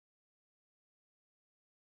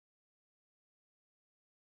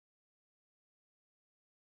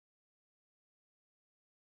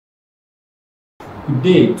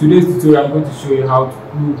Today's tutorial, I'm going to show you how to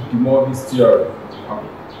prove DeMoivers theorem.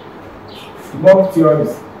 DeMoivers theorem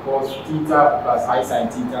is cos theta plus I sin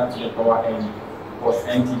theta to the power n cos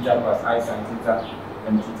n theta plus I sin theta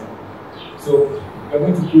n theta. So we're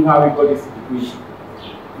going to prove how we got this equation.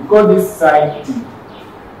 We got this side to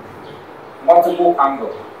multiple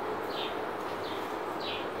angle.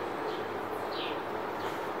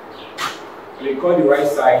 We call the right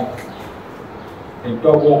side a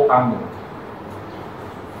double angle.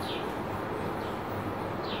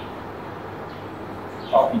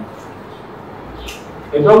 Okay.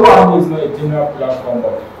 A double angle is not a general polar form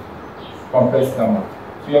of complex number.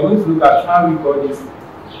 So we are going to look at how we got this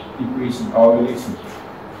equation or relation.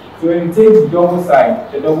 So when you take the double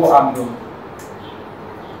side, the double angle,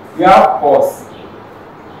 we have cos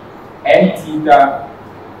n theta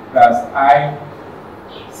plus I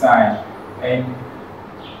sin n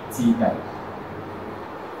theta.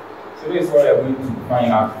 So this is what we are going to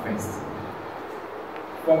find out first.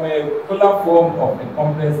 From a polar form of a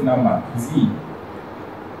complex number, z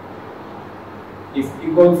is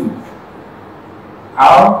equal to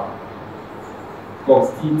r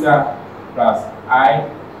cos theta plus I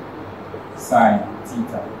sin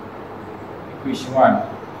theta. Equation 1.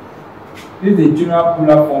 This is the general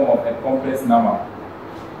polar form of a complex number.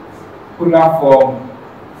 Polar form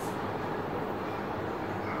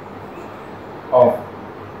of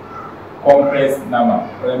complex number.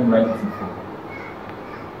 Let me write it before.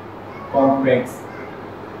 Complex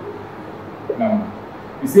number.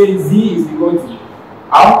 We say z is equal to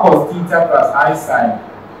r cos theta plus I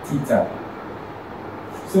sin theta.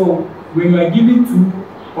 So when we are given two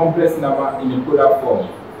complex number in a polar form,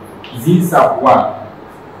 z sub 1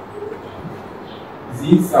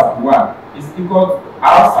 is equal to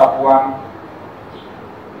r sub 1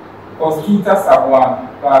 cos theta sub 1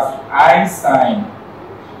 plus I sin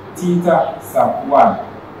theta sub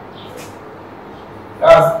 1.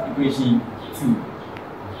 That's equation 2.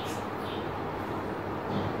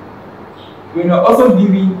 We are also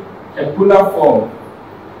given a polar form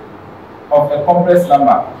of a complex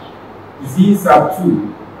number. Z sub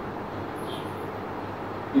 2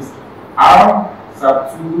 is r sub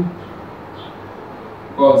 2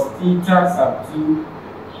 cos theta sub 2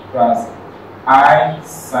 plus I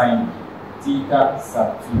sin theta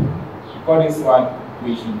sub 2. We call this one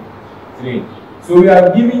equation 3. So we are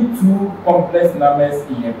given two complex numbers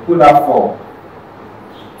in a polar form.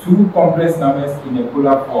 Two complex numbers in a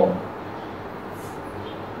polar form.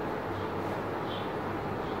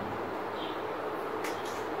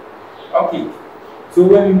 Okay, so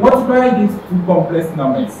when we multiply these two complex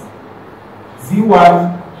numbers,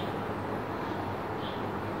 z1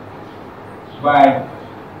 by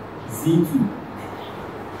z2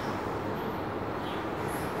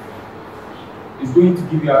 is going to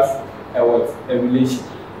give us a relation.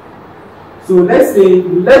 So let's say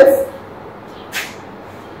let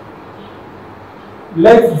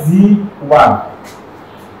z1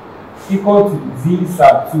 equal to z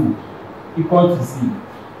sub 2 equal to z.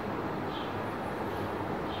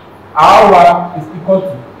 R1 is equal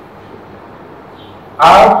to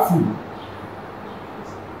R2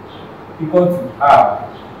 equal to R.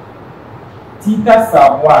 Theta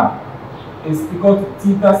sub 1 is equal to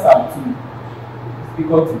theta sub 2 is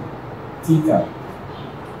equal to theta.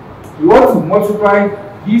 We want to multiply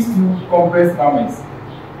these two complex numbers.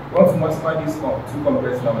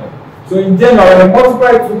 So in general, when we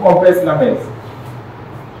multiply two complex numbers,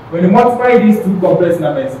 when we multiply these two complex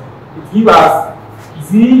numbers, it gives us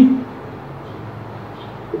z1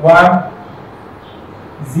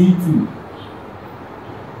 z2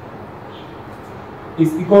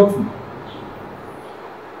 is equal to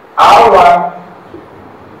r1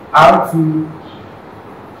 r2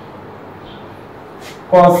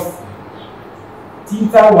 cos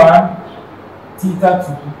theta 1 theta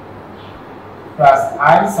 2 plus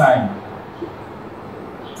I sin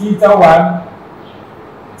theta 1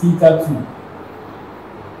 theta 2.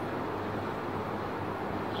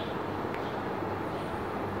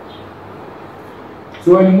 So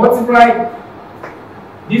when you multiply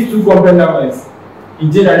these two complex numbers,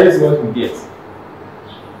 in general, this is what we get.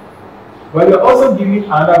 But we are also giving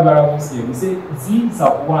another variables here. We say z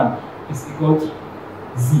sub 1 is equal to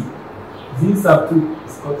z. Z sub 2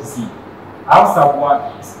 is equal to z. R sub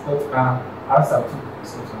 1 is equal to r. R sub 2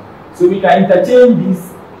 is equal to r. So we can interchange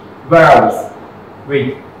these variables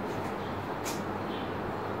with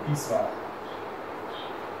this one.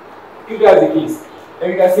 If that's the case, then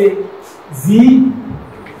we can say z.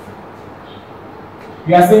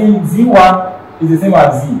 We are saying z1 is the same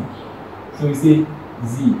as z. So we say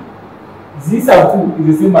z. Z sub 2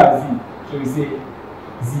 is the same as z. So we say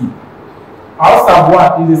z. R sub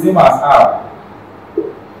 1 is the same as R.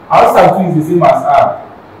 R sub 2 is the same as R.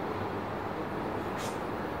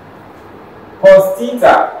 Cos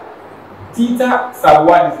theta, theta sub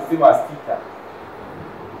 1 is the same as theta.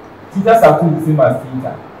 Theta sub 2 is the same as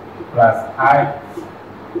theta plus I.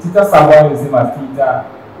 Theta sub 1 is the same as theta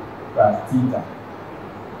plus theta.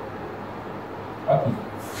 Okay.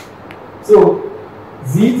 So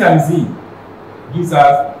z times z gives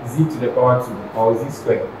us z to the power 2 or z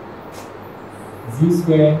squared. Z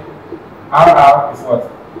squared R is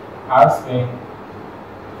what? R squared.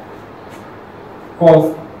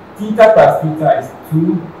 Cos theta plus theta is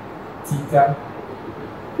 2 theta.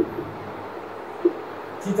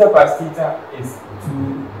 Theta plus theta is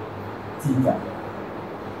 2 theta.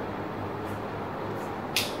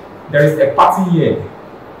 There is a pattern here.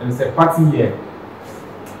 There is a pattern here.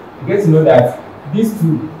 You get to know that these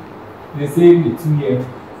two, the same the two here,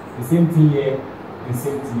 the same thing here, the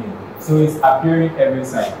same thing here. So it's appearing every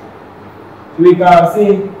side. So we can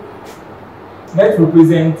say, let's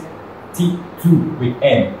represent T2 with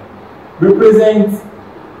N. Represent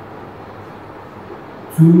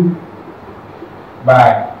 2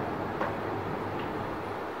 by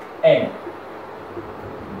N.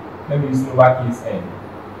 Let me use lowercase n.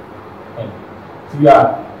 N. So we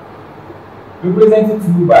are representing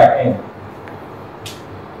 2 by N.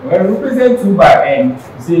 When we represent 2 by N,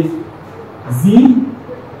 we say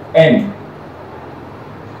Zn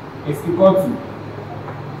is equal to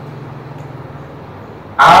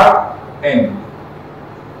Rn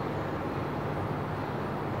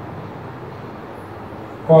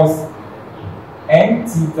cos n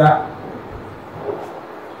theta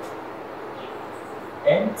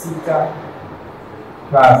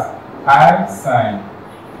plus I sine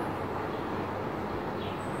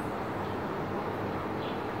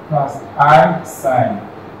plus I sine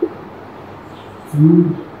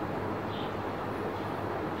 2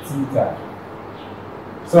 theta.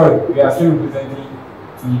 Sorry, we are still representing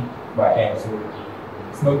 2 by n, so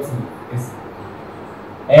it's not 2, it's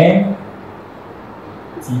n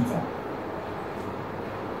theta.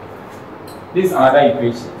 This is another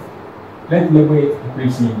equation. Let's label it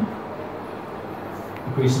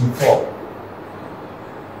equation 4.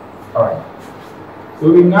 Alright.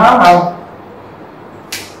 So we now have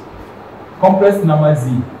complex number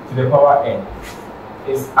z to the power n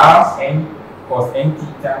is Rn cos n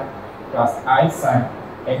theta plus I sine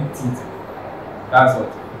n theta. That's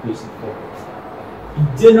what equation 4. In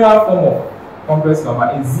general form of complex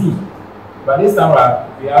number is z, but this time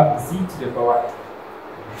around we have z to the power n.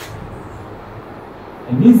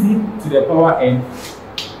 And this z to the power n,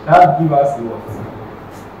 that gives us the what?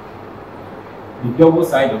 The double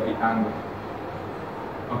side of the angle.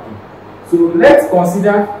 Okay. So let's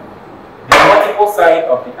consider the multiple side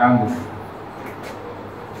of the angle.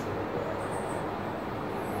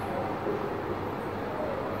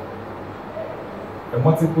 The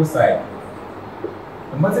multiple side.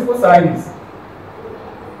 The multiple side is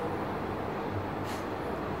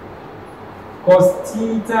cos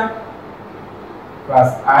theta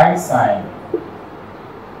plus I sine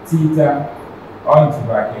theta on into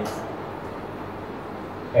bracket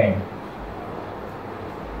n.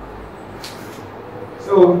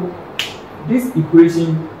 So this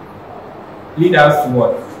equation leads us to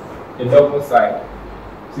what? The double side.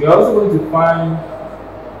 So you're also going to find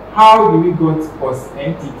how do we got cos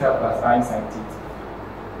n theta plus I sine theta.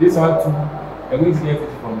 This one too, we're going to get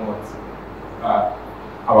it from what?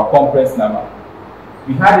 Our complex number.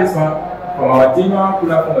 We had this one from our general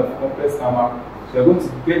polar form of complex number. So we're going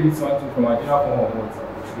to get this one too from our general form of what?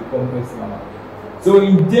 The complex number. So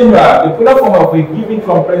in general, the polar form of a given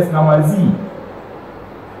complex number z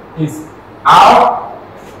is R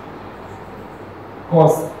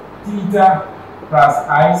cos theta plus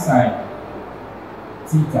I sine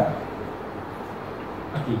theta.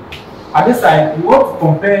 Okay. At this time, we want to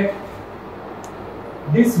compare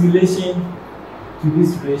this relation to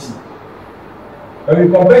this relation. When we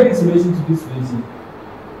compare this relation to this relation,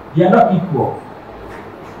 they are not equal.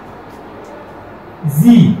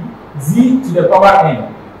 Z to the power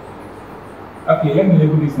n. Okay, let me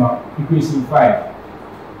label this now. Equation 5.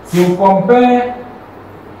 So compare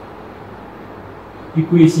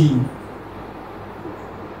equation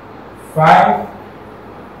 5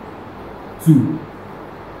 to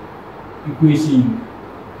equation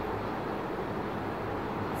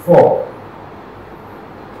 4.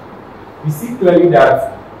 We see clearly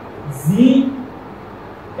that Zn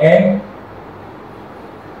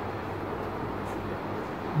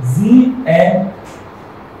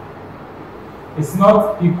is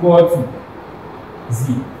not equal to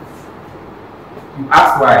Z. You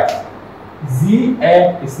ask why?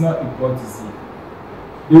 Zn is not equal to z.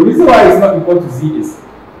 The reason why it's not equal to z is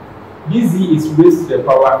dz is raised to the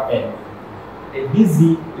power n, and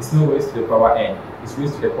dz is not raised to the power n, it's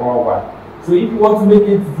raised to the power 1. So if you want to make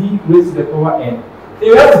it z raised to the power n, then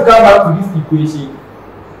you have to come back to this equation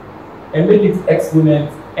and make it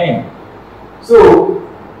exponent n. So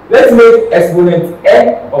let's make exponent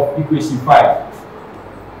n of equation 5.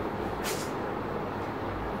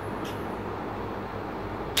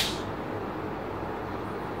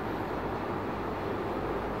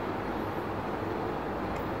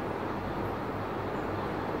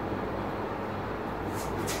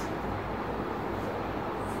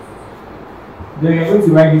 Then we are going to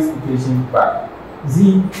write this equation back.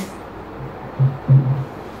 Z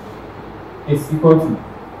is equal to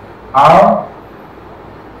r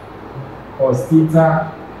cos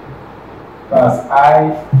theta plus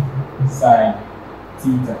I sine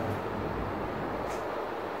theta.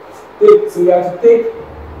 So we have to take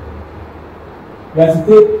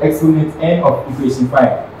exponent n of equation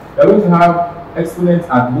 5. We are going to have exponent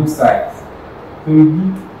at both sides. So we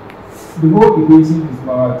give the whole equation is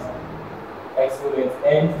what? Exponent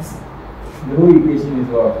n. The whole equation is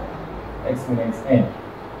what? Exponent n.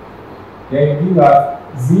 Then you give us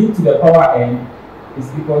z to the power n is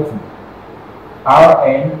equal to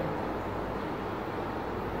Rn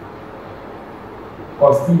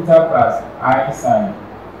cos theta plus I sine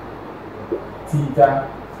theta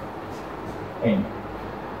n.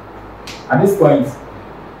 At this point,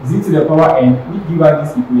 z to the power n, we give us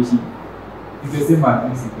this equation, is the same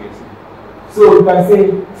as this equation. So you can say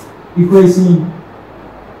equation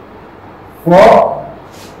 4,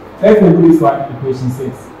 let's make this one equation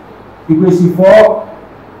 6. Equation 4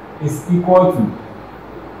 is equal to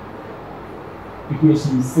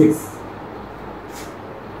equation 6.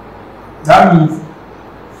 That means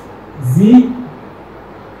z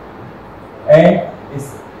n is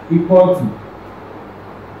equal to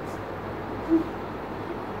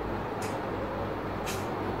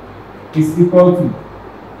zn.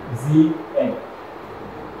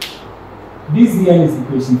 This zn is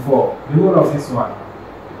equation 4, the whole of this one.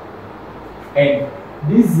 And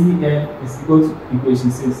this zn is equal to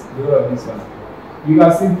equation 6, the whole of this one. You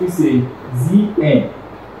can simply say zn.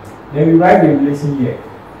 Then we write the relation here.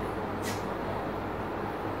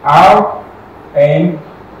 Rn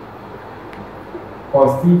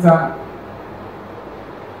cos theta,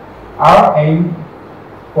 Rn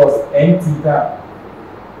cos n theta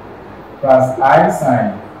plus I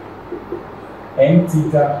sine n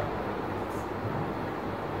theta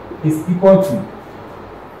is equal to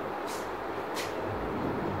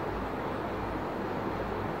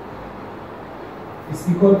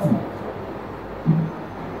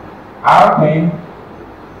Rn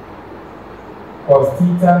cos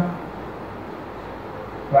theta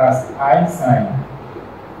plus I sine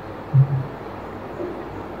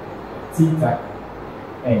theta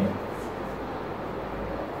n.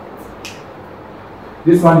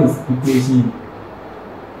 This one is equation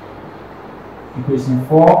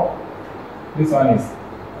 4. This one is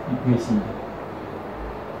equation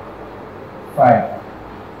 5.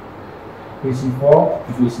 Equation 4,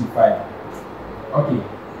 equation 5. Okay.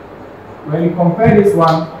 When you compare this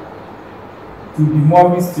one to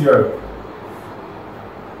DeMoivers theorem,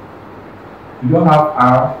 you don't have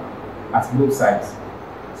r at both sides.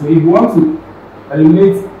 So if you want to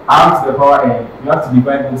eliminate r to the power n, you have to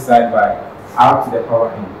divide both sides by r to the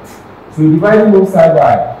power n. So dividing both sides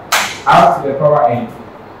by r to the power n,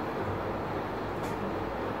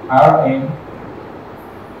 Rn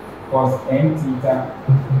cos n theta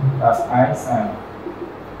plus I sine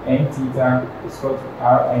n theta is equal to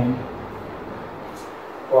Rn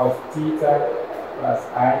cos theta plus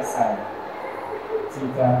I sine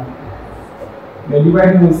theta. Then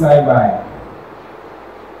dividing both sides by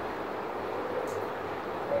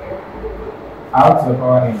r to the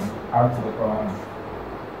power n, r to the power n.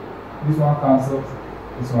 This one cancels,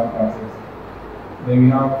 this one cancels. Then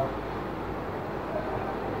we have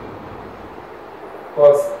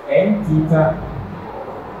cos n theta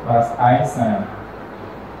plus I sine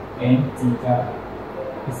n theta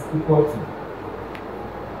is equal to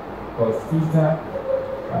cos theta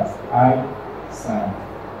plus I sine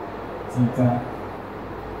theta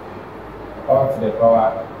all to the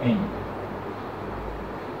power n.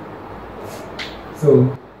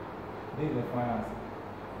 So this is the final answer.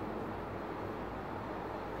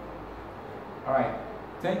 Alright,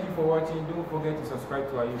 thank you for watching. Don't forget to subscribe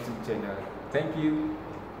to our YouTube channel. Thank you.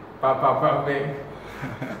 Papa, man.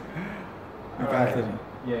 You got it.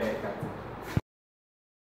 Yeah, I got it.